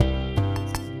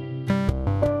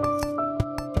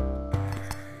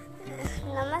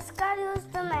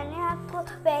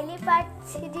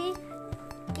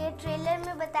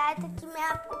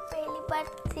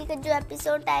PPT का जो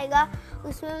episode आएगा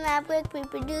उसमें मैं आपको एक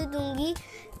पीपीटी दूंगी,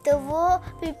 तो वो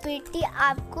पीपीटी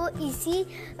आपको इसी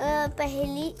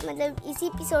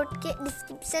एपिसोड के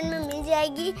डिस्क्रिप्शन में मिल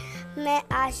जाएगी। मैं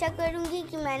आशा करूँगी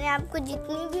कि मैंने आपको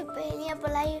जितनी भी पहेलियाँ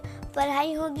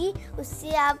पढ़ाई होगी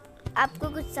उससे आपको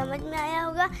कुछ समझ में आया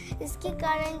होगा। इसके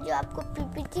कारण जो आपको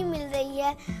पीपीटी मिल रही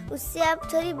है उससे आप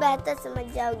थोड़ी बेहतर समझ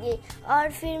जाओगे।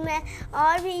 और फिर मैं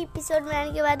और भी एपिसोड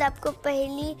बनाने के बाद आपको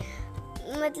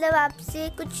आपसे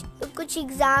कुछ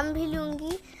एग्ज़ाम भी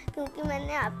लूँगी, क्योंकि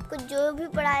मैंने आपको जो भी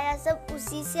पढ़ाया सब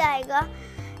उसी से आएगा।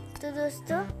 तो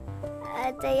दोस्तों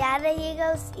तैयार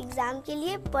रहिएगा उस एग्ज़ाम के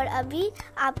लिए, पर अभी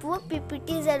आप वो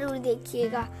पीपीटी ज़रूर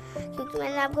देखिएगा, क्योंकि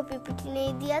मैंने आपको पीपीटी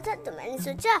नहीं दिया था तो मैंने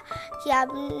सोचा कि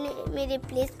आपने मेरे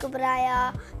प्लेस को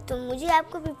बढ़ाया तो मुझे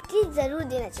आपको पीपीटी ज़रूर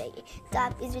देना चाहिए। तो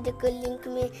आप इस वीडियो को लिंक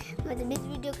में इस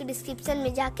वीडियो के डिस्क्रिप्शन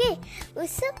में जाके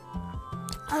उस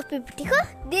आप पीपीटी को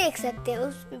देख सकते हैं।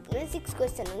 उस पीपीटी में 6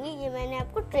 क्वेश्चन होंगे, ये मैंने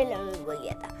आपको ट्रेलर में बोल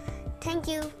दिया था। Thank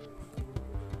you.